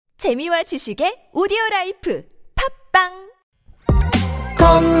재미와 지식의 오디오라이프 팝빵.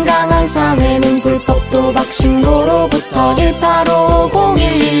 건강한 사회는 불법도 박신고로부터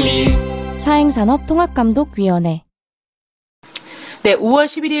 1850112 사행산업통합감독위원회. 네, 5월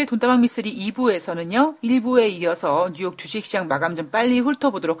 11일 돈다방 미스리 2부에서는요, 1부에 이어서 뉴욕 주식시장 마감 좀 빨리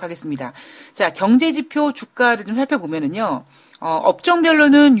훑어보도록 하겠습니다. 자, 경제지표 주가를 좀 살펴보면은요,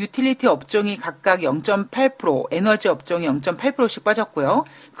 업종별로는 유틸리티 업종이 각각 0.8%, 에너지 업종이 0.8%씩 빠졌고요.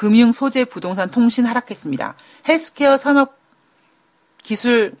 금융, 소재, 부동산, 통신 하락했습니다. 헬스케어, 산업,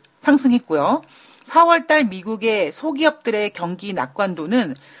 기술 상승했고요. 4월달 미국의 소기업들의 경기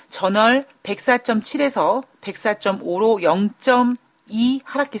낙관도는 전월 104.7에서 104.5로 0.2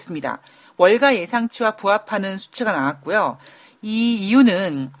 하락했습니다. 월가 예상치와 부합하는 수치가 나왔고요. 이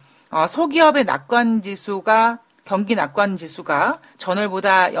이유는 소기업의 경기 낙관 지수가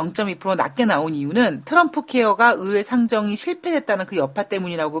전월보다 0.2% 낮게 나온 이유는 트럼프 케어가 의회 상정이 실패됐다는 그 여파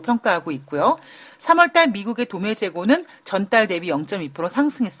때문이라고 평가하고 있고요. 3월달 미국의 도매 재고는 전달 대비 0.2%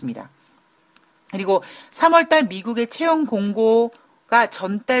 상승했습니다. 그리고 3월달 미국의 채용 공고가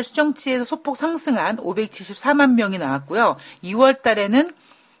전달 수정치에서 소폭 상승한 574만 명이 나왔고요.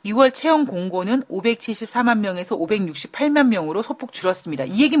 2월 채용 공고는 574만 명에서 568만 명으로 소폭 줄었습니다.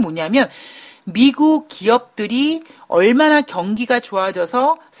 이 얘기는 뭐냐면 미국 기업들이 얼마나 경기가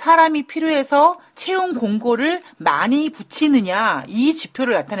좋아져서 사람이 필요해서 채용 공고를 많이 붙이느냐, 이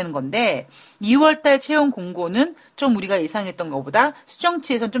지표를 나타내는 건데 2월달 채용 공고는 좀 우리가 예상했던 것보다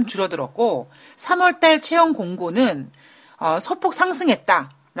수정치에선 좀 줄어들었고 3월달 채용 공고는 소폭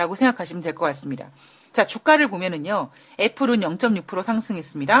상승했다라고 생각하시면 될 것 같습니다. 자, 주가를 보면은요, 애플은 0.6%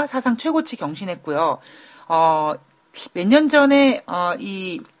 상승했습니다. 사상 최고치 경신했고요. 몇 년 전에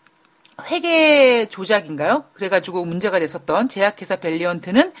이 회계 조작인가요? 그래가지고 문제가 됐었던 제약회사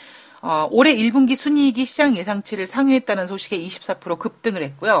밸리언트는 올해 1분기 순이익이 시장 예상치를 상회했다는 소식에 24% 급등을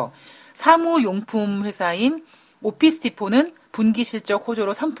했고요. 사무용품 회사인 오피스디포는 분기 실적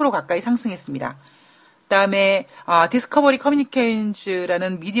호조로 3% 가까이 상승했습니다. 그다음에 디스커버리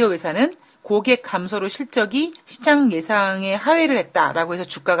커뮤니케이션즈라는 미디어 회사는 고객 감소로 실적이 시장 예상에 하회를 했다라고 해서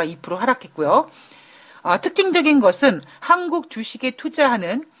주가가 2% 하락했고요. 특징적인 것은 한국 주식에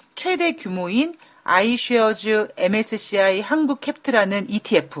투자하는 최대 규모인 iShares MSCI 한국 캡트라는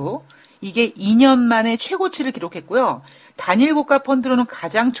ETF, 이게 2년 만에 최고치를 기록했고요. 단일 고가 펀드로는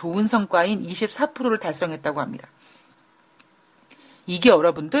가장 좋은 성과인 24%를 달성했다고 합니다. 이게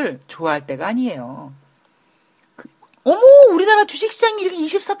여러분들 좋아할 때가 아니에요. 어머, 우리나라 주식시장이 이렇게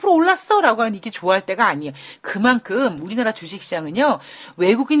 24% 올랐어 라고 하는 이게 좋아할 때가 아니에요. 그만큼 우리나라 주식시장은요,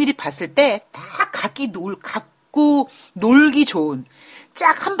 외국인들이 봤을 때 딱 갖고 놀기 좋은,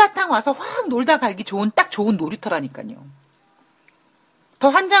 쫙 한바탕 와서 확 놀다 가기 좋은 딱 좋은 놀이터라니까요. 더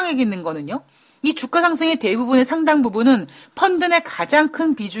환장하겠는 거는요, 이 주가 상승의 대부분의 상당 부분은 펀드 내 가장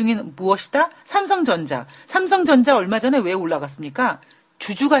큰 비중인 무엇이다? 삼성전자. 삼성전자 얼마 전에 왜 올라갔습니까?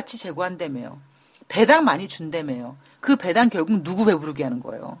 주주가치 제고한다며요. 배당 많이 준다며요. 그 배당 결국 누구 배부르게 하는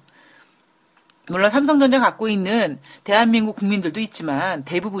거예요. 물론 삼성전자 갖고 있는 대한민국 국민들도 있지만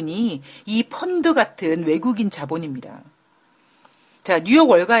대부분이 이 펀드 같은 외국인 자본입니다. 자, 뉴욕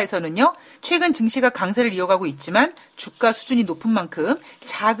월가에서는요, 최근 증시가 강세를 이어가고 있지만 주가 수준이 높은 만큼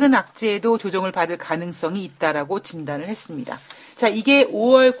작은 악재에도 조정을 받을 가능성이 있다라고 진단을 했습니다. 자, 이게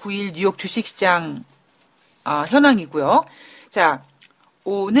 5월 9일 뉴욕 주식시장 현황이고요. 자,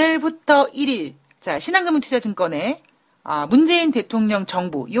 오늘부터 1일, 자, 신한금융투자증권의 문재인 대통령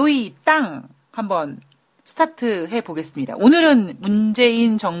정부 요이 땅 한번 스타트 해 보겠습니다. 오늘은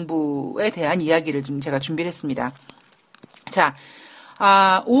문재인 정부에 대한 이야기를 좀 제가 준비를 했습니다. 자,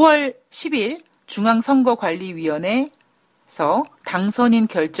 5월 10일 중앙선거관리위원회에서 당선인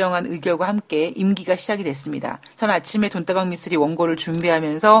결정한 의결과 함께 임기가 시작이 됐습니다. 저는 아침에 돈다방 미스리 원고를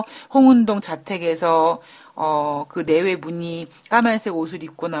준비하면서 홍은동 자택에서 그 내외 분이 까만색 옷을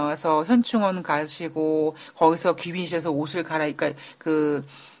입고 나와서 현충원 가시고 거기서 귀빈실에서 옷을 그러니까 그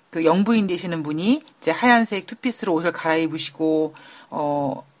영부인 되시는 분이 이제 하얀색 투피스로 옷을 갈아입으시고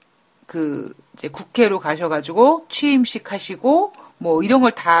이제 국회로 가셔가지고 취임식 하시고 뭐 이런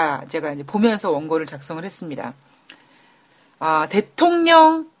걸 다 제가 이제 보면서 원고를 작성을 했습니다.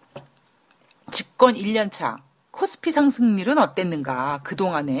 대통령 집권 1년차 코스피 상승률은 어땠는가?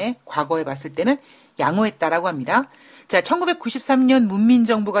 그동안에 과거에 봤을 때는 양호했다라고 합니다. 자, 1993년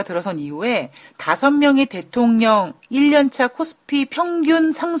문민정부가 들어선 이후에 5명의 대통령 1년차 코스피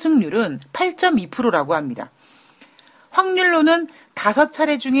평균 상승률은 8.2%라고 합니다. 확률로는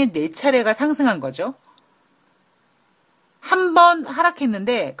 5차례 중에 4차례가 상승한 거죠. 한 번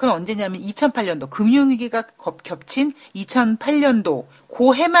하락했는데 그건 언제냐면 2008년도 금융위기가 겹친 2008년도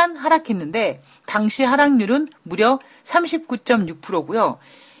그 해만 하락했는데 당시 하락률은 무려 39.6%고요.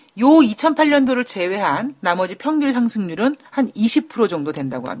 요 2008년도를 제외한 나머지 평균 상승률은 한 20% 정도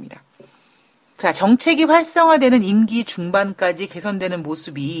된다고 합니다. 자, 정책이 활성화되는 임기 중반까지 개선되는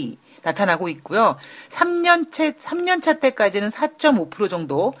모습이 나타나고 있고요. 3년차 때까지는 4.5%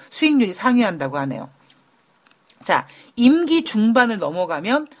 정도 수익률이 상회한다고 하네요. 자, 임기 중반을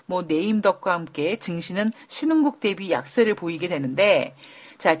넘어가면 뭐 네임덕과 함께 증시는 신흥국 대비 약세를 보이게 되는데,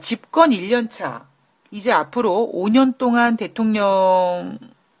 자, 집권 1년차, 이제 앞으로 5년 동안 대통령의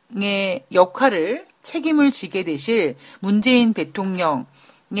역할을 책임을 지게 되실 문재인 대통령의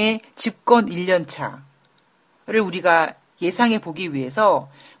집권 1년차를 우리가 예상해 보기 위해서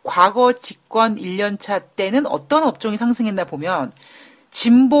과거 집권 1년차 때는 어떤 업종이 상승했나 보면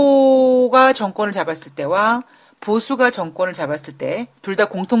진보가 정권을 잡았을 때와 보수가 정권을 잡았을 때 둘 다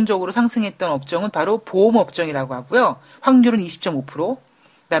공통적으로 상승했던 업종은 바로 보험업종이라고 하고요. 확률은 20.5%,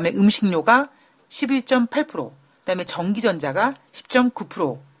 그다음에 음식료가 11.8%, 그다음에 전기전자가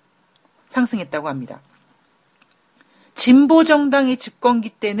 10.9% 상승했다고 합니다. 진보 정당의 집권기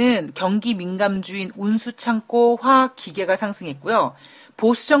때는 경기 민감주인 운수창고, 화학, 기계가 상승했고요.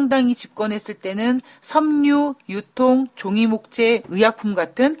 보수 정당이 집권했을 때는 섬유, 유통, 종이목재, 의약품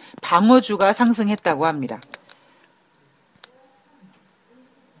같은 방어주가 상승했다고 합니다.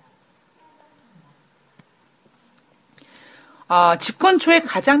 집권 초에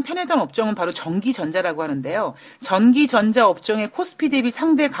가장 편했던 업종은 바로 전기전자라고 하는데요. 전기전자 업종의 코스피 대비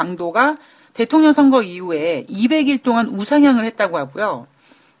상대 강도가 대통령 선거 이후에 200일 동안 우상향을 했다고 하고요.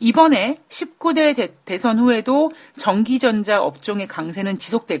 이번에 19대 대선 후에도 전기전자 업종의 강세는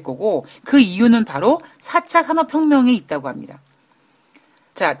지속될 거고 그 이유는 바로 4차 산업혁명에 있다고 합니다.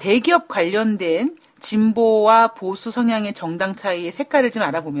 자, 대기업 관련된 진보와 보수 성향의 정당 차이의 색깔을 좀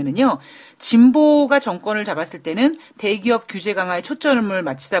알아보면은요, 진보가 정권을 잡았을 때는 대기업 규제 강화에 초점을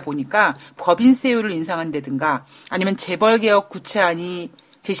맞추다 보니까 법인세율을 인상한다든가 아니면 재벌개혁 구체안이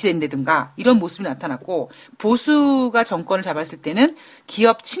제시된다든가 이런 모습이 나타났고, 보수가 정권을 잡았을 때는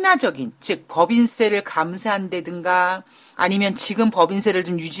기업 친화적인, 즉 법인세를 감세한다든가 아니면 지금 법인세를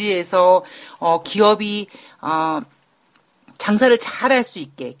좀 유지해서 기업이 장사를 잘 할 수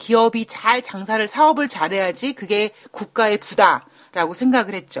있게, 기업이 잘 사업을 잘해야지 그게 국가의 부다라고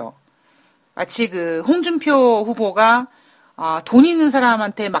생각을 했죠. 마치 그 홍준표 후보가 돈 있는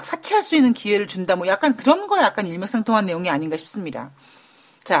사람한테 막 사치할 수 있는 기회를 준다, 뭐 약간 그런 거 약간 일맥상통한 내용이 아닌가 싶습니다.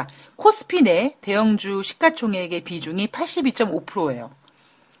 자, 코스피 내 대형주 시가총액의 비중이 82.5%예요.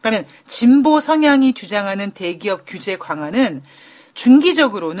 그러면 진보 성향이 주장하는 대기업 규제 강화는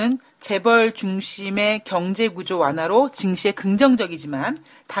중기적으로는 재벌 중심의 경제 구조 완화로 증시에 긍정적이지만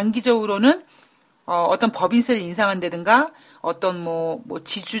단기적으로는 어떤 법인세를 인상한다든가 어떤 뭐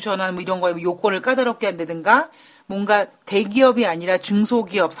지주 전환 뭐 이런 거에 요건을 까다롭게 한다든가 뭔가 대기업이 아니라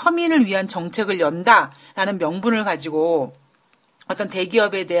중소기업, 서민을 위한 정책을 연다라는 명분을 가지고 어떤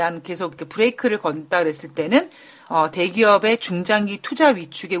대기업에 대한 계속 이렇게 브레이크를 건다 그랬을 때는 대기업의 중장기 투자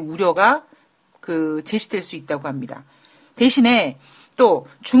위축의 우려가 제시될 수 있다고 합니다. 대신에 또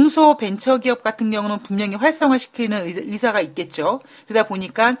중소 벤처기업 같은 경우는 분명히 활성화시키는 의사가 있겠죠. 그러다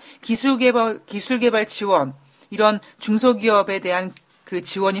보니까 기술개발 지원, 이런 중소기업에 대한 그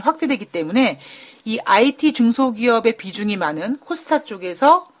지원이 확대되기 때문에 이 IT 중소기업의 비중이 많은 코스타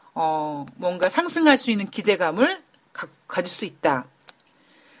쪽에서 뭔가 상승할 수 있는 기대감을 가질 수 있다.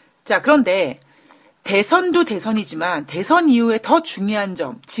 자, 그런데 대선도 대선이지만 대선 이후에 더 중요한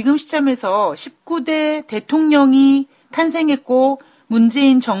점, 지금 시점에서 19대 대통령이 탄생했고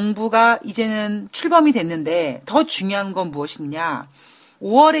문재인 정부가 이제는 출범이 됐는데 더 중요한 건 무엇이냐?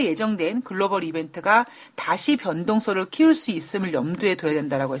 5월에 예정된 글로벌 이벤트가 다시 변동성을 키울 수 있음을 염두에 둬야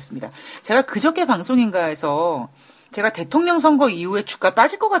된다라고 했습니다. 제가 그저께 방송인가에서 제가 대통령 선거 이후에 주가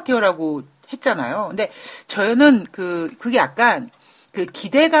빠질 것 같아요라고 했잖아요. 근데 저는 그게 약간 그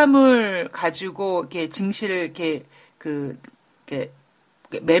기대감을 가지고 이렇게 증시를 이렇게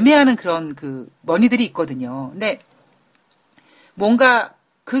매매하는 그런 머니들이 있거든요. 근데 뭔가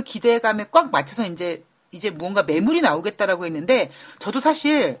그 기대감에 꽉 맞춰서 이제 뭔가 매물이 나오겠다라고 했는데, 저도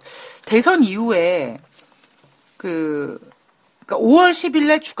사실 대선 이후에 그러니까 5월 10일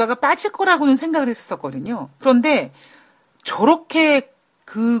날 주가가 빠질 거라고는 생각을 했었거든요. 그런데 저렇게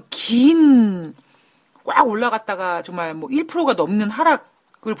꽉 올라갔다가 정말 뭐 1%가 넘는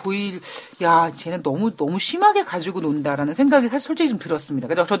하락을 쟤는 너무 심하게 가지고 논다라는 생각이 사실 솔직히 좀 들었습니다.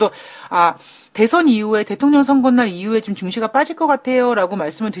 그래서 저도, 대선 이후에, 대통령 선거날 이후에 좀 증시가 빠질 것 같아요라고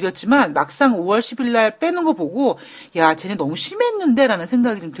말씀을 드렸지만, 막상 5월 10일 날 빼는 거 보고, 쟤네 너무 심했는데 라는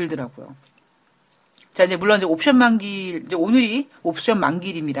생각이 좀 들더라고요. 자, 이제 물론 이제 옵션 만기, 이제 오늘이 옵션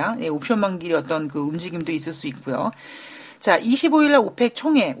만기일입니다. 예, 옵션 만기일의 어떤 움직임도 있을 수 있고요. 자, 25일 날 오펙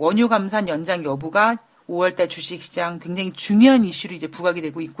총회 원유 감산 연장 여부가 5월달 주식시장 굉장히 중요한 이슈로 이제 부각이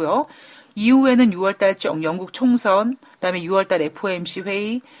되고 있고요. 이후에는 6월달 영국 총선, 그다음에 6월달 FOMC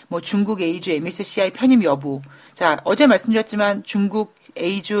회의, 뭐 중국 A주 MSCI 편입 여부. 자, 어제 말씀드렸지만 중국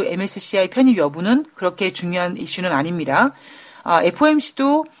A주 MSCI 편입 여부는 그렇게 중요한 이슈는 아닙니다.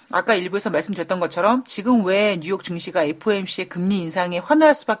 FOMC도 아까 일부에서 말씀드렸던 것처럼 지금 왜 뉴욕 증시가 FOMC의 금리 인상에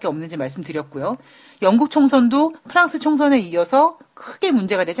환호할 수밖에 없는지 말씀드렸고요. 영국 총선도 프랑스 총선에 이어서 크게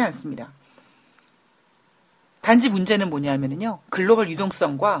문제가 되지 않습니다. 단지 문제는 뭐냐면요. 글로벌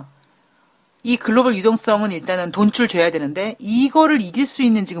유동성과 이 글로벌 유동성은 일단은 돈줄 줘야 되는데 이거를 이길 수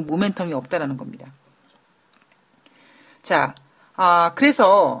있는 지금 모멘텀이 없다라는 겁니다. 자,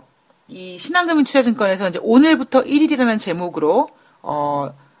 그래서 이 신한금융투자증권에서 이제 오늘부터 1일이라는 제목으로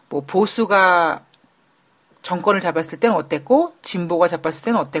뭐 보수가 정권을 잡았을 때는 어땠고 진보가 잡았을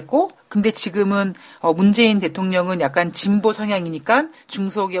때는 어땠고 근데 지금은 문재인 대통령은 약간 진보 성향이니까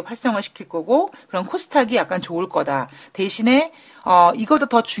중소기업 활성화시킬 거고 그런 코스닥이 약간 좋을 거다. 대신에 이것도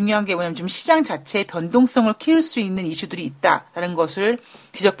더 중요한 게 뭐냐면 지금 시장 자체의 변동성을 키울 수 있는 이슈들이 있다라는 것을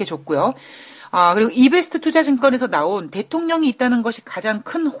지적해 줬고요. 그리고 이베스트투자증권에서 나온 대통령이 있다는 것이 가장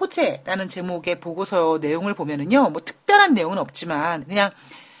큰 호재라는 제목의 보고서 내용을 보면은요. 뭐 특별한 내용은 없지만 그냥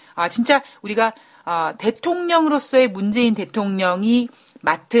진짜 우리가 대통령으로서의 문재인 대통령이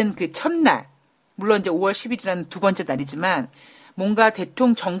맡은 그 첫날, 물론 이제 5월 10일이라는 두 번째 날이지만 뭔가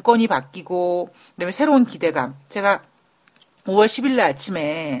정권이 바뀌고 그다음에 새로운 기대감. 제가 5월 10일 날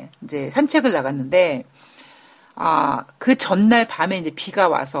아침에 이제 산책을 나갔는데 그 전날 밤에 이제 비가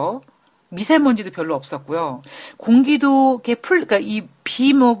와서 미세먼지도 별로 없었고요. 공기도 이렇게 그러니까 이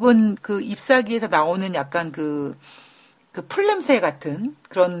비 먹은 그 잎사귀에서 나오는 약간 그 풀냄새 같은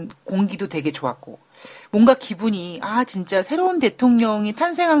그런 공기도 되게 좋았고 뭔가 기분이 진짜 새로운 대통령이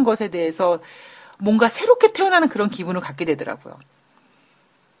탄생한 것에 대해서 뭔가 새롭게 태어나는 그런 기분을 갖게 되더라고요.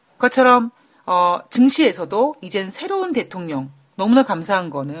 그것처럼 증시에서도 이젠 새로운 대통령 너무나 감사한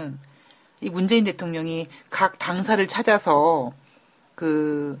거는 이 문재인 대통령이 각 당사를 찾아서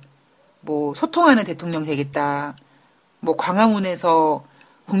뭐 소통하는 대통령 되겠다. 뭐 광화문에서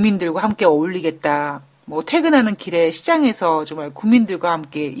국민들과 함께 어울리겠다. 뭐 퇴근하는 길에 시장에서 정말 국민들과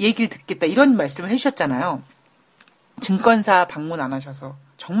함께 얘기를 듣겠다 이런 말씀을 해주셨잖아요. 증권사 방문 안 하셔서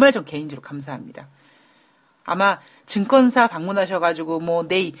정말 전 개인적으로 감사합니다. 아마 증권사 방문하셔가지고 뭐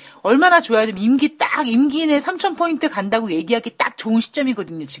얼마나 좋아요. 좀 임기 내에 3,000포인트 간다고 얘기하기 딱 좋은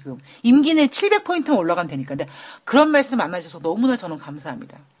시점이거든요. 지금 임기 내 700포인트만 올라가면 되니까. 근데 그런 말씀 안 하셔서 너무나 저는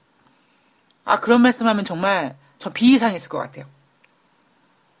감사합니다. 그런 말씀하면 정말 저 비이상했을 것 같아요.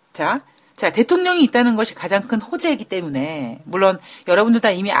 자, 대통령이 있다는 것이 가장 큰 호재이기 때문에 물론 여러분들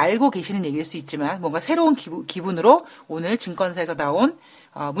다 이미 알고 계시는 얘기일 수 있지만 뭔가 새로운 기분으로 오늘 증권사에서 나온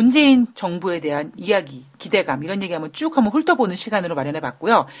문재인 정부에 대한 이야기, 기대감 이런 얘기 한번 쭉 한번 훑어보는 시간으로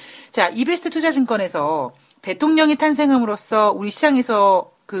마련해봤고요. 자, 이베스트투자증권에서 대통령이 탄생함으로써 우리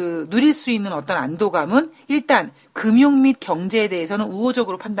시장에서 누릴 수 있는 어떤 안도감은 일단 금융 및 경제에 대해서는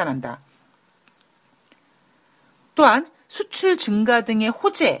우호적으로 판단한다. 또한 수출 증가 등의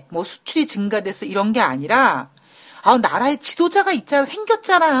호재, 뭐 수출이 증가돼서 이런 게 아니라 나라에 지도자가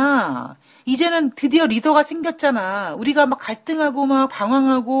생겼잖아. 이제는 드디어 리더가 생겼잖아. 우리가 막 갈등하고 막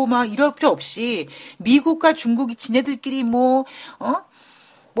방황하고 막 이럴 필요 없이 미국과 중국이 지네들끼리 뭐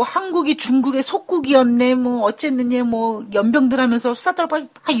한국이 중국의 속국이었네. 뭐 어쨌느냐 뭐 연병들 하면서 수다 떨고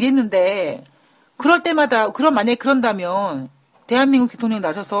막 이랬는데 그럴 때마다 만약에 그런다면 대한민국 대통령이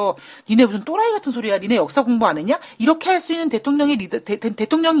나서서 니네 무슨 또라이 같은 소리야. 니네 역사 공부 안 했냐? 이렇게 할 수 있는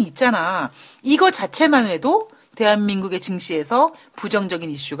대통령이 있잖아. 이거 자체만 해도 대한민국의 증시에서 부정적인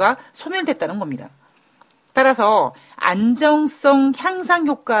이슈가 소멸됐다는 겁니다. 따라서 안정성 향상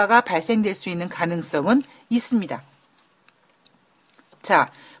효과가 발생될 수 있는 가능성은 있습니다.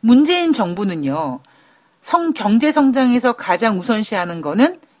 자, 문재인 정부는요. 경제 성장에서 가장 우선시하는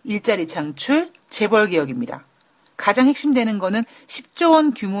거는 일자리 창출, 재벌 개혁입니다. 가장 핵심되는 거는 10조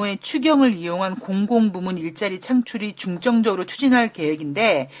원 규모의 추경을 이용한 공공부문 일자리 창출이 중점적으로 추진할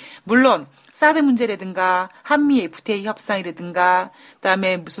계획인데 물론 사드 문제라든가 한미 FTA 협상이라든가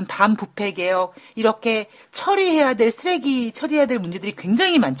그다음에 무슨 반부패 개혁 이렇게 처리해야 될 문제들이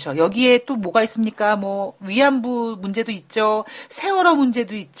굉장히 많죠. 여기에 또 뭐가 있습니까? 뭐 위안부 문제도 있죠. 세월호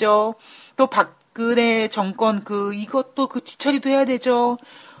문제도 있죠. 또 박근혜 정권 이것도 뒤처리도 해야 되죠.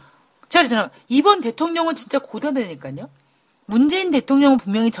 제가 그러잖아요. 이번 대통령은 진짜 고단하니까요. 문재인 대통령은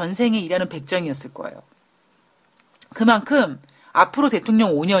분명히 전생에 일하는 백정이었을 거예요. 그만큼 앞으로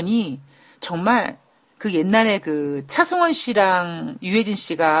대통령 5년이 정말 옛날에 차승원 씨랑 유해진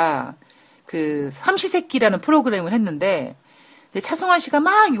씨가 삼시세끼라는 프로그램을 했는데 차승원 씨가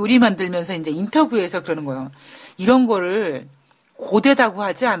막 요리 만들면서 이제 인터뷰에서 그러는 거예요. 이런 거를 고대다고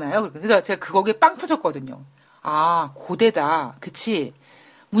하지 않아요? 그래서 제가 거기에 빵 터졌거든요. 아, 고대다. 그치.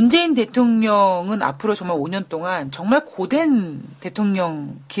 문재인 대통령은 앞으로 정말 5년 동안 정말 고된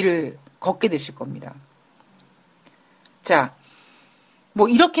대통령 길을 걷게 되실 겁니다. 자, 뭐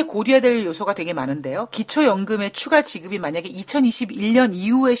이렇게 고려해야 될 요소가 되게 많은데요. 기초연금의 추가 지급이 만약에 2021년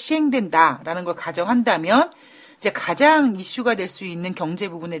이후에 시행된다라는 걸 가정한다면 이제 가장 이슈가 될 수 있는 경제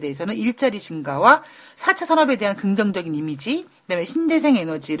부분에 대해서는 일자리 증가와 4차 산업에 대한 긍정적인 이미지, 그다음에 신재생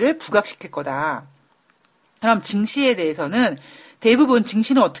에너지를 부각시킬 거다. 그럼 증시에 대해서는 대부분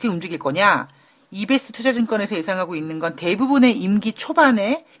증시는 어떻게 움직일 거냐? 이베스트투자증권에서 예상하고 있는 건 대부분의 임기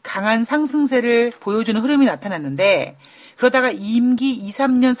초반에 강한 상승세를 보여주는 흐름이 나타났는데 그러다가 임기 2,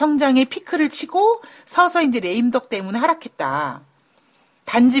 3년 성장의 피크를 치고 서서 이제 레임덕 때문에 하락했다.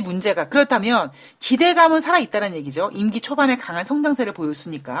 단지 문제가 그렇다면 기대감은 살아있다는 얘기죠. 임기 초반에 강한 성장세를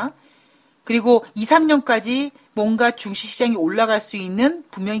보였으니까. 그리고 2, 3년까지 뭔가 주식시장이 올라갈 수 있는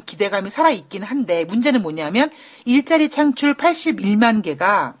분명히 기대감이 살아있긴 한데 문제는 뭐냐면 일자리 창출 81만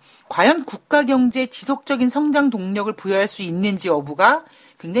개가 과연 국가 경제에 지속적인 성장 동력을 부여할 수 있는지 여부가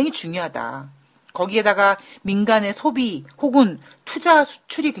굉장히 중요하다. 거기에다가 민간의 소비 혹은 투자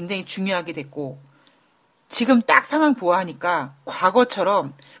수출이 굉장히 중요하게 됐고 지금 딱 상황 보아하니까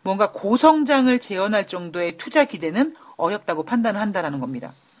과거처럼 뭔가 고성장을 재현할 정도의 투자 기대는 어렵다고 판단을 한다는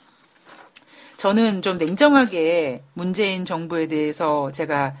겁니다. 저는 좀 냉정하게 문재인 정부에 대해서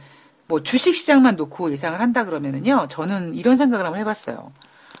제가 뭐 주식시장만 놓고 예상을 한다 그러면은요, 저는 이런 생각을 한번 해봤어요.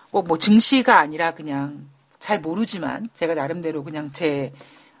 뭐 증시가 아니라 그냥 잘 모르지만 제가 나름대로 그냥 제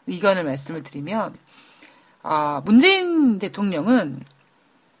의견을 말씀을 드리면, 문재인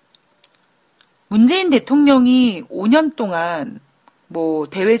대통령이 5년 동안 뭐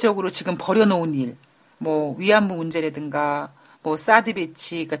대외적으로 지금 벌여놓은 일, 뭐 위안부 문제라든가 뭐 사드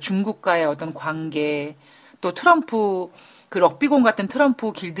배치, 그러니까 중국과의 어떤 관계, 또 트럼프 그 럭비공 같은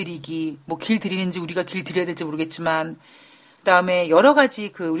트럼프 길들이기, 뭐 길들이는지 우리가 길들여야 될지 모르겠지만, 그다음에 여러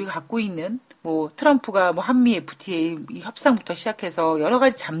가지 그 우리가 갖고 있는 뭐 트럼프가 뭐 한미 FTA 협상부터 시작해서 여러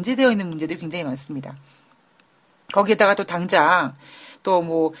가지 잠재되어 있는 문제들이 굉장히 많습니다. 거기에다가 또 당장 또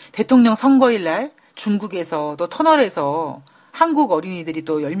뭐 대통령 선거일 날 중국에서 또 터널에서 한국 어린이들이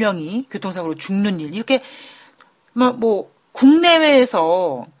또 10명이 교통사고로 죽는 일, 이렇게 뭐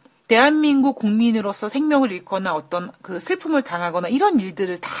국내외에서 대한민국 국민으로서 생명을 잃거나 어떤 그 슬픔을 당하거나 이런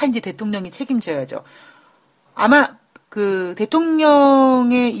일들을 다 이제 대통령이 책임져야죠. 아마 그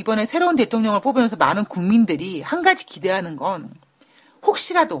대통령의 이번에 새로운 대통령을 뽑으면서 많은 국민들이 한 가지 기대하는 건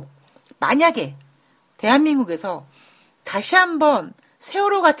혹시라도 만약에 대한민국에서 다시 한번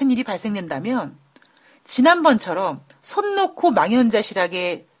세월호 같은 일이 발생된다면 지난번처럼 손 놓고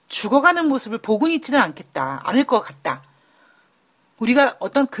망연자실하게 죽어가는 모습을 보고는 있지는 않을 것 같다. 우리가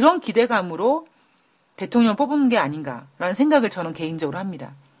어떤 그런 기대감으로 대통령을 뽑은 게 아닌가라는 생각을 저는 개인적으로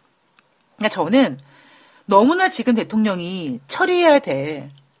합니다. 그러니까 저는 너무나 지금 대통령이 처리해야 될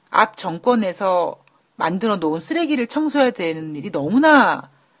앞 정권에서 만들어 놓은 쓰레기를 청소해야 되는 일이 너무나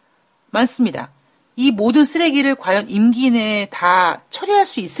많습니다. 이 모든 쓰레기를 과연 임기 내에 다 처리할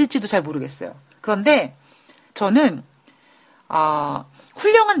수 있을지도 잘 모르겠어요. 그런데 저는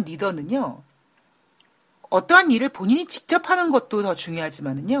훌륭한 리더는요, 어떠한 일을 본인이 직접 하는 것도 더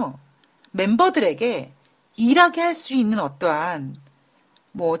중요하지만은요, 멤버들에게 일하게 할 수 있는 어떠한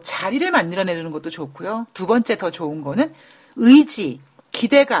뭐 자리를 만들어내주는 것도 좋고요. 두 번째 더 좋은 거는 의지,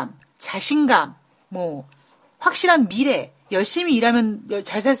 기대감, 자신감, 뭐 확실한 미래, 열심히 일하면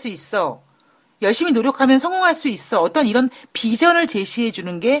잘 살 수 있어, 열심히 노력하면 성공할 수 있어, 어떤 이런 비전을 제시해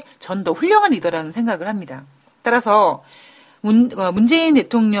주는 게 전 더 훌륭한 리더라는 생각을 합니다. 따라서 문재인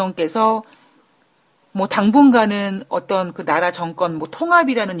대통령께서 뭐 당분간은 어떤 그 나라 정권 뭐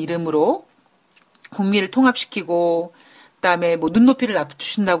통합이라는 이름으로 국민을 통합시키고, 그다음에 뭐 눈높이를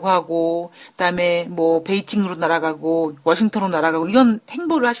낮추신다고 하고, 그다음에 뭐 베이징으로 날아가고 워싱턴으로 날아가고 이런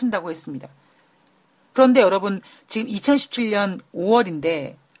행보를 하신다고 했습니다. 그런데 여러분, 지금 2017년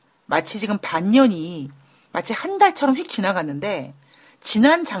 5월인데 마치 지금 반년이 마치 한 달처럼 휙 지나갔는데,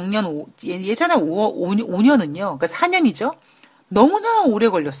 지난 작년 예전에 5년은요, 그러니까 4년이죠. 너무나 오래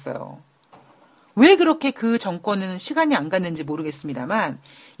걸렸어요. 왜 그렇게 그 정권은 시간이 안 갔는지 모르겠습니다만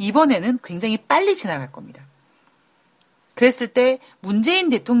이번에는 굉장히 빨리 지나갈 겁니다. 그랬을 때 문재인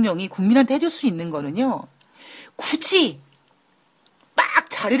대통령이 국민한테 해줄 수 있는 거는요, 굳이 막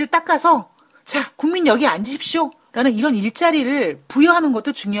자리를 닦아서 자, 국민 여기 앉으십시오 라는 이런 일자리를 부여하는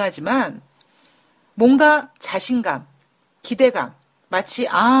것도 중요하지만 뭔가 자신감, 기대감, 마치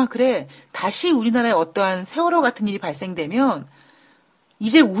그래, 다시 우리나라에 어떠한 세월호 같은 일이 발생되면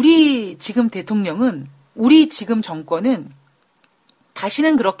이제 우리 지금 대통령은, 우리 지금 정권은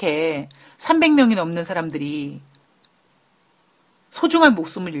다시는 그렇게 300명이 넘는 사람들이 소중한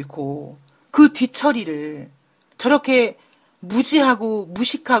목숨을 잃고 그 뒤처리를 저렇게 무지하고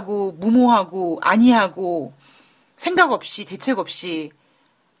무식하고 무모하고 안이하고 생각 없이 대책 없이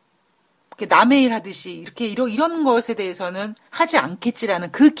남의 일 하듯이 이런 것에 대해서는 하지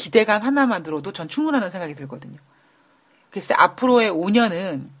않겠지라는 그 기대감 하나만으로도 전 충분하다는 생각이 들거든요. 그래서 앞으로의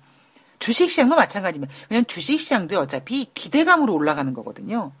 5년은 주식시장도 마찬가지입니다. 왜냐하면 주식시장도 어차피 기대감으로 올라가는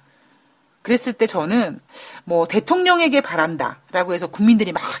거거든요. 그랬을 때 저는 뭐 대통령에게 바란다라고 해서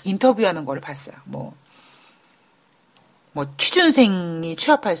국민들이 막 인터뷰하는 걸 봤어요. 뭐 취준생이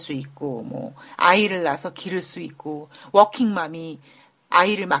취업할 수 있고, 뭐 아이를 낳아서 기를 수 있고, 워킹맘이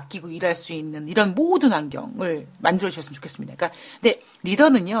아이를 맡기고 일할 수 있는 이런 모든 환경을 만들어 주셨으면 좋겠습니다. 그러니까 근데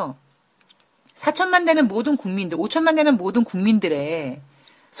리더는요, 4천만 되는 모든 국민들, 5천만 되는 모든 국민들의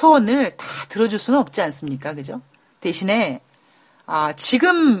소원을 다 들어줄 수는 없지 않습니까? 그죠? 대신에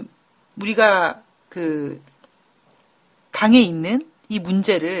지금 우리가 그 당에 있는 이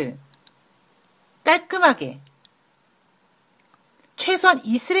문제를 깔끔하게 최소한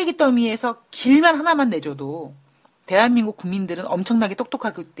이 쓰레기 더미에서 길만 하나만 내줘도 대한민국 국민들은 엄청나게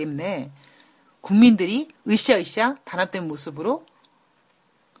똑똑하기 때문에 국민들이 으쌰으쌰 단합된 모습으로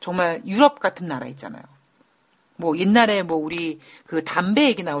정말 유럽 같은 나라 있잖아요. 뭐 옛날에 뭐 우리 그 담배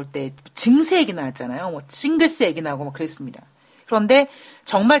얘기 나올 때 증세 얘기 나왔잖아요. 뭐 싱글스 얘기 나오고 뭐 그랬습니다. 그런데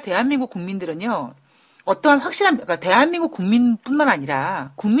정말 대한민국 국민들은요, 어떠한 확실한, 그러니까 대한민국 국민뿐만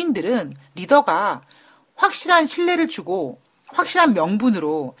아니라 국민들은 리더가 확실한 신뢰를 주고 확실한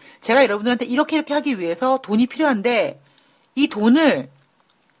명분으로 제가 여러분들한테 이렇게 하기 위해서 돈이 필요한데 이 돈을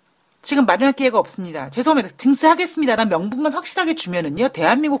지금 마련할 기회가 없습니다. 죄송합니다. 증세하겠습니다라는 명분만 확실하게 주면은요,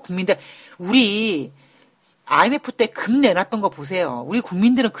 대한민국 국민들, 우리 IMF 때 금 내놨던 거 보세요. 우리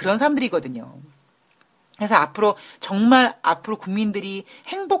국민들은 그런 사람들이거든요. 그래서 정말 앞으로 국민들이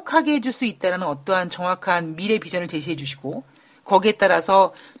행복하게 해줄 수 있다는 어떠한 정확한 미래 비전을 제시해 주시고, 거기에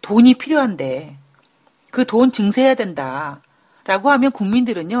따라서 돈이 필요한데, 그 돈 증세해야 된다라고 하면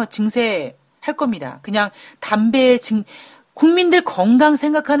국민들은요, 증세할 겁니다. 그냥 국민들 건강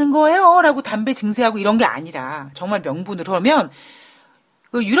생각하는 거예요 라고 담배 증세하고 이런 게 아니라, 정말 명분으로. 그러면,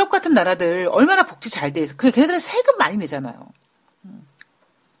 그 유럽 같은 나라들 얼마나 복지 잘 돼 있어. 걔네들은 세금 많이 내잖아요.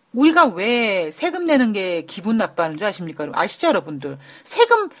 우리가 왜 세금 내는 게 기분 나빠하는 줄 아십니까? 아시죠, 여러분들?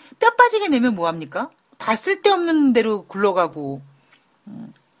 세금 뼈 빠지게 내면 뭐합니까? 다 쓸데없는 대로 굴러가고,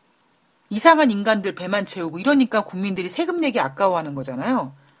 이상한 인간들 배만 채우고 이러니까 국민들이 세금 내기 아까워하는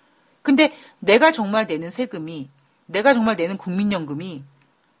거잖아요. 근데 내가 정말 내는 세금이, 내가 정말 내는 국민연금이,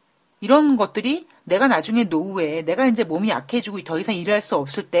 이런 것들이 내가 나중에 노후에 내가 이제 몸이 약해지고 더 이상 일할 수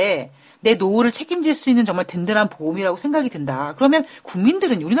없을 때 내 노후를 책임질 수 있는 정말 든든한 보험이라고 생각이 든다. 그러면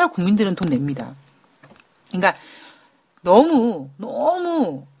우리나라 국민들은 돈 냅니다. 그러니까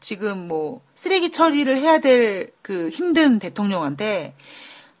너무 지금 뭐 쓰레기 처리를 해야 될 그 힘든 대통령한테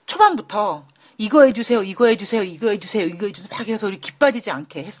초반부터 이거 해주세요 막 해서 우리 기 빠지지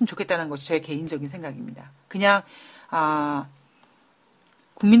않게 했으면 좋겠다는 것이 저의 개인적인 생각입니다. 그냥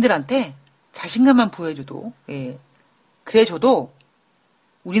국민들한테 자신감만 부여해줘도, 예, 그래줘도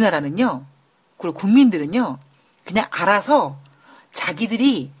우리나라는요, 그리고 국민들은요, 그냥 알아서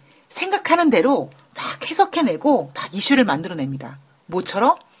자기들이 생각하는 대로 막 해석해내고 막 이슈를 만들어냅니다.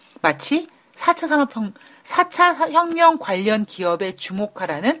 뭐처럼? 마치 4차 혁명 관련 기업에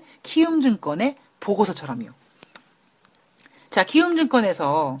주목하라는 키움증권의 보고서처럼요. 자,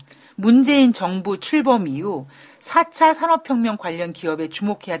 키움증권에서 문재인 정부 출범 이후 4차 산업혁명 관련 기업에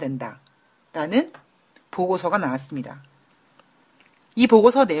주목해야 된다라는 보고서가 나왔습니다. 이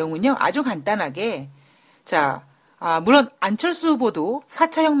보고서 내용은요, 아주 간단하게, 물론 안철수 후보도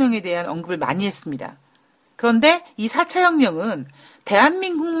 4차 혁명에 대한 언급을 많이 했습니다. 그런데 이 4차 혁명은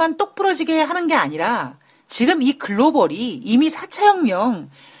대한민국만 똑부러지게 하는 게 아니라 지금 이 글로벌이 이미 4차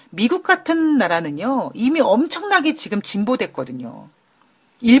혁명, 미국 같은 나라는요, 이미 엄청나게 지금 진보됐거든요.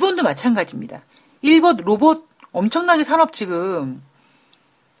 일본도 마찬가지입니다. 일본 로봇 엄청나게 산업 지금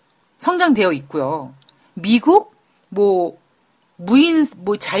성장되어 있고요. 미국 무인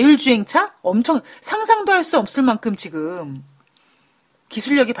자율주행차 엄청 상상도 할 수 없을 만큼 지금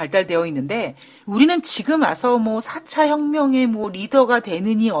기술력이 발달되어 있는데 우리는 지금 와서 4차 혁명의 리더가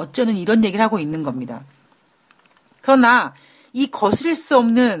되느니 어쩌는 이런 얘기를 하고 있는 겁니다. 그러나 이 거스릴 수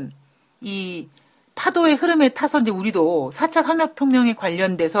없는 이 파도의 흐름에 타서 이제 우리도 4차 산업혁명에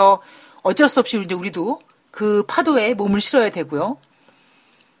관련돼서 어쩔 수 없이 이제 우리도 그 파도에 몸을 실어야 되고요.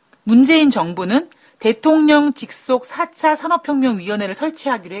 문재인 정부는 대통령 직속 4차 산업혁명위원회를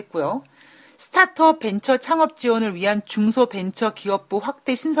설치하기로 했고요. 스타트업 벤처 창업 지원을 위한 중소벤처기업부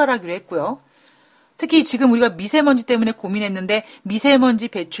확대 신설하기로 했고요. 특히 지금 우리가 미세먼지 때문에 고민했는데 미세먼지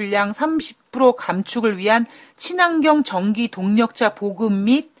배출량 30% 감축을 위한 친환경 전기 동력차 보급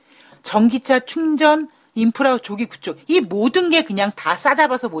및 전기차 충전 인프라 조기 구축. 이 모든 게 그냥 다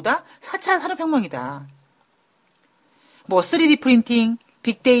싸잡아서 뭐다? 4차 산업혁명이다. 뭐 3D 프린팅,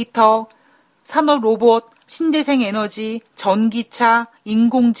 빅데이터, 산업 로봇, 신재생 에너지, 전기차,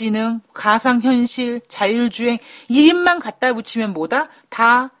 인공지능, 가상현실, 자율주행 1인만 갖다 붙이면 뭐다?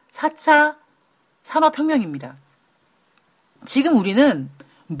 다 4차 산업혁명입니다. 지금 우리는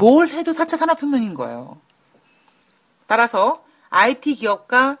뭘 해도 4차 산업혁명인 거예요. 따라서 IT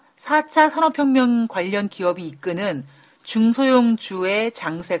기업과 4차 산업혁명 관련 기업이 이끄는 중소형주의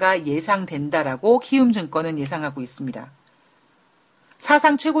장세가 예상된다라고 키움증권은 예상하고 있습니다.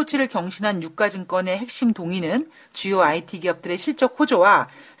 사상 최고치를 경신한 유가증권의 핵심 동의는 주요 IT 기업들의 실적 호조와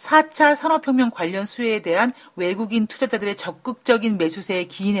 4차 산업혁명 관련 수혜에 대한 외국인 투자자들의 적극적인 매수세에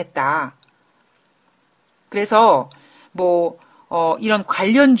기인했다. 그래서 이런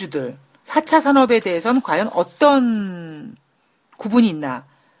관련주들 4차 산업에 대해서는 과연 어떤 구분이 있나?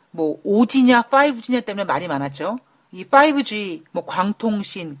 5G냐 5G냐 때문에 말이 많았죠. 이 5G,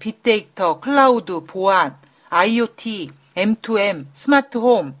 광통신, 빅데이터, 클라우드, 보안, IoT, M2M,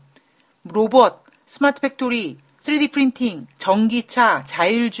 스마트홈, 로봇, 스마트 팩토리, 3D 프린팅, 전기차,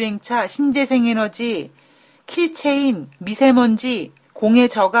 자율주행차, 신재생에너지, 킬체인, 미세먼지, 공해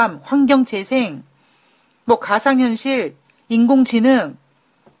저감, 환경 재생, 가상현실, 인공지능,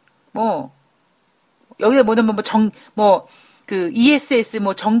 여기에 ESS,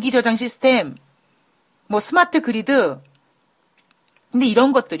 전기 저장 시스템, 스마트 그리드. 근데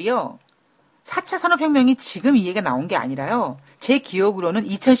이런 것들이요. 4차 산업혁명이 지금 이 얘기가 나온 게 아니라요. 제 기억으로는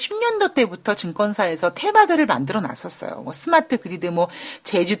 2010년도 때부터 증권사에서 테마들을 만들어 놨었어요. 스마트 그리드,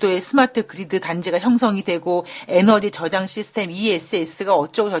 제주도에 스마트 그리드 단지가 형성이 되고, 에너지 저장 시스템 ESS가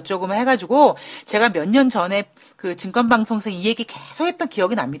어쩌고 저쩌고 해가지고, 제가 몇 년 전에 그 증권방송에서 이 얘기 계속 했던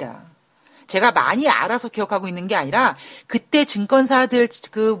기억이 납니다. 제가 많이 알아서 기억하고 있는 게 아니라 그때 증권사들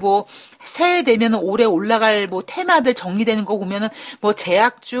새해 되면 올해 올라갈 테마들 정리되는 거 보면은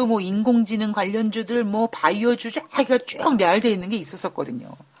제약주, 인공지능 관련주들, 바이오주 쫙 레알되어 있는 게 있었거든요.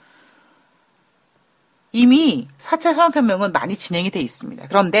 이미 4차 산업혁명은 많이 진행이 돼 있습니다.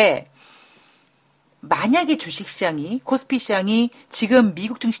 그런데 만약에 주식시장이 코스피 시장이 지금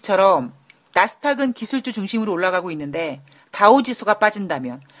미국 증시처럼 나스닥은 기술주 중심으로 올라가고 있는데 다우지수가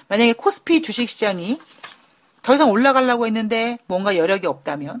빠진다면 만약에 코스피 주식시장이 더 이상 올라가려고 했는데 뭔가 여력이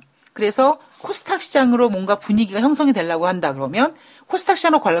없다면 그래서 코스닥 시장으로 뭔가 분위기가 형성이 되려고 한다 그러면 코스닥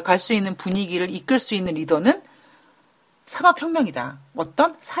시장으로 갈 수 있는 분위기를 이끌 수 있는 리더는 산업혁명이다.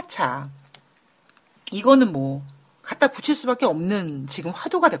 어떤 4차. 이거는 갖다 붙일 수밖에 없는 지금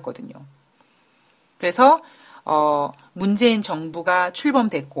화두가 됐거든요. 그래서 문재인 정부가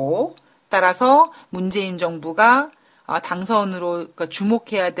출범됐고 따라서 문재인 정부가 당선으로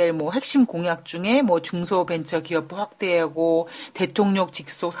주목해야 될 핵심 공약 중에 중소벤처기업부 확대하고 대통령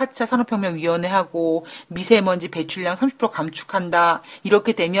직속 4차 산업혁명위원회하고 미세먼지 배출량 30% 감축한다.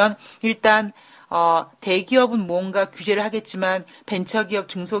 이렇게 되면 일단 대기업은 뭔가 규제를 하겠지만 벤처기업,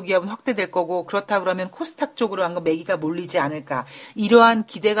 중소기업은 확대될 거고 그렇다 그러면 코스닥 쪽으로 매기가 몰리지 않을까. 이러한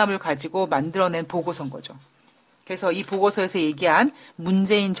기대감을 가지고 만들어낸 보고서인 거죠. 그래서 이 보고서에서 얘기한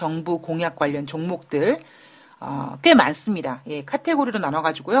문재인 정부 공약 관련 종목들 꽤 많습니다. 예, 카테고리로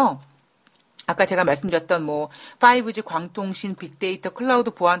나눠가지고요. 아까 제가 말씀드렸던 5G, 광통신, 빅데이터, 클라우드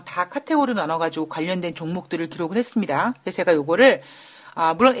보안 다 카테고리로 나눠가지고 관련된 종목들을 기록을 했습니다. 그래서 제가 요거를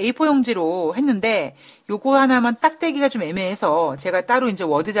물론 A4 용지로 했는데 요거 하나만 딱 떼기가 좀 애매해서 제가 따로 이제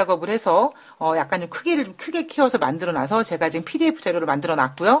워드 작업을 해서 약간 좀 크기를 좀 크게 키워서 만들어 놔서 제가 지금 PDF 자료로 만들어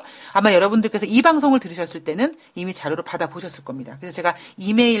놨고요. 아마 여러분들께서 이 방송을 들으셨을 때는 이미 자료를 받아 보셨을 겁니다. 그래서 제가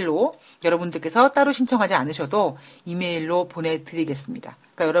이메일로 여러분들께서 따로 신청하지 않으셔도 이메일로 보내드리겠습니다.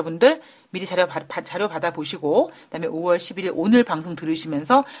 그러니까 여러분들 미리 자료 받아 보시고 그다음에 5월 11일 오늘 방송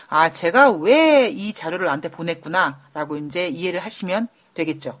들으시면서 제가 왜 이 자료를 나한테 보냈구나라고 이제 이해를 하시면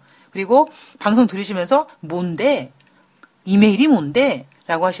되겠죠. 그리고 방송 들으시면서 뭔데? 이메일이 뭔데?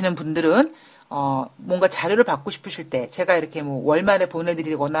 라고 하시는 분들은 뭔가 자료를 받고 싶으실 때 제가 이렇게 월말에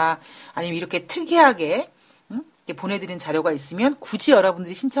보내드리거나 아니면 이렇게 특이하게 이렇게 보내드리는 자료가 있으면 굳이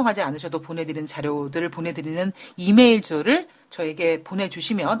여러분들이 신청하지 않으셔도 보내드리는 자료들을 보내드리는 이메일 주소를 저에게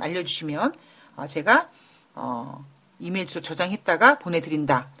보내주시면 알려주시면 제가 이메일 주소 저장했다가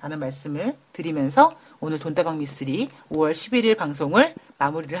보내드린다라는 말씀을 드리면서 오늘 돈다방 미스리 5월 11일 방송을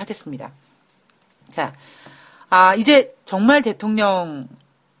마무리를 하겠습니다. 자, 이제 정말 대통령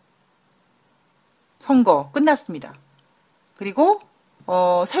선거 끝났습니다. 그리고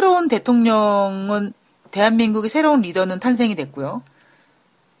새로운 대통령은 대한민국의 새로운 리더는 탄생이 됐고요.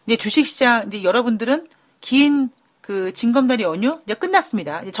 이제 주식시장, 이제 여러분들은 긴 그 징검다리 연휴 이제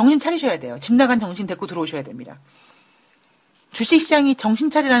끝났습니다. 이제 정신 차리셔야 돼요. 집 나간 정신 데리고 들어오셔야 됩니다. 주식시장이 정신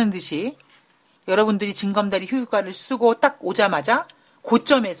차리라는 듯이 여러분들이 징검다리 휴가를 쓰고 딱 오자마자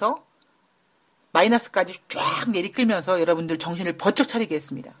고점에서 마이너스까지 쫙 내리끌면서 여러분들 정신을 번쩍 차리게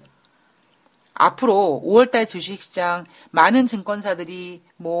했습니다. 앞으로 5월달 주식시장 많은 증권사들이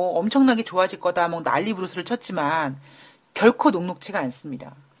뭐 엄청나게 좋아질 거다 뭐 난리 부르스를 쳤지만 결코 녹록치가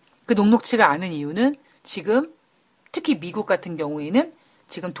않습니다. 그 녹록치가 않은 이유는 지금 특히 미국 같은 경우에는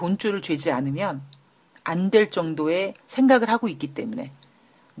지금 돈줄을 쥐지 않으면 안 될 정도의 생각을 하고 있기 때문에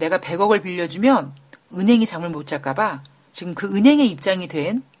내가 100억을 빌려주면 은행이 잠을 못 잘까봐 지금 그 은행의 입장이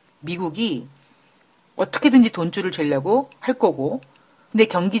된 미국이 어떻게든지 돈줄을 쥐려고 할 거고, 근데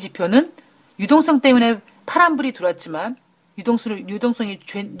경기 지표는 유동성 때문에 파란불이 들어왔지만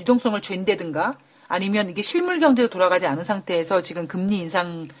유동성을 쥔다든가 아니면 이게 실물 경제로 돌아가지 않은 상태에서 지금 금리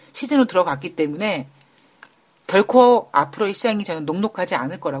인상 시즌으로 들어갔기 때문에 결코 앞으로의 시장이 저는 녹록하지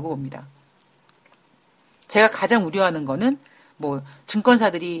않을 거라고 봅니다. 제가 가장 우려하는 거는 뭐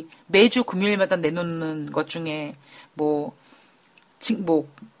증권사들이 매주 금요일마다 내놓는 것 중에 뭐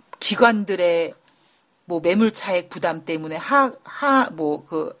기관들의 뭐 매물 차익 부담 때문에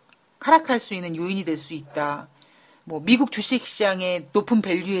하락할 수 있는 요인이 될 수 있다. 뭐 미국 주식시장의 높은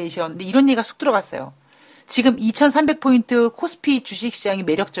밸류에이션, 근데 이런 얘기가 쑥 들어갔어요. 지금 2,300포인트 코스피 주식시장이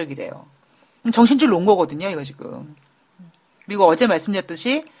매력적이래요. 정신줄 놓은 거거든요, 이거 지금. 그리고 어제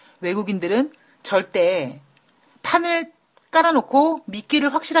말씀드렸듯이 외국인들은 절대 판을 깔아놓고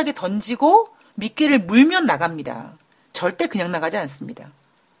미끼를 확실하게 던지고 미끼를 물면 나갑니다. 절대 그냥 나가지 않습니다.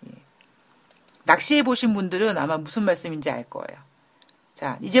 예. 낚시해 보신 분들은 아마 무슨 말씀인지 알 거예요.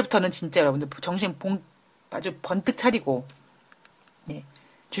 자, 이제부터는 진짜 여러분들 정신 아주 번뜩 차리고 네,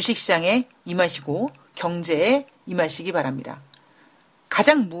 주식시장에 임하시고 경제에 임하시기 바랍니다.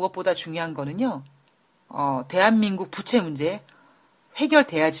 가장 무엇보다 중요한 거는요. 대한민국 부채 문제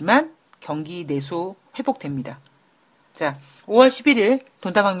해결돼야지만 경기 내수 회복됩니다. 자, 5월 11일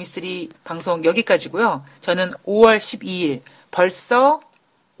돈다방 미스리 방송 여기까지고요. 저는 5월 12일 벌써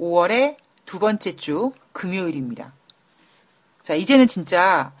 5월의 두 번째 주 금요일입니다. 자, 이제는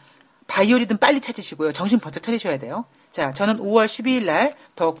진짜 바이오리듬 빨리 찾으시고요. 정신 번쩍 차리셔야 돼요. 자, 저는 5월 12일 날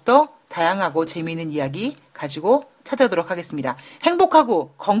더욱더 다양하고 재미있는 이야기 가지고 찾아오도록 하겠습니다.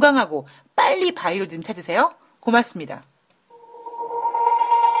 행복하고 건강하고 빨리 바이오리듬 찾으세요. 고맙습니다.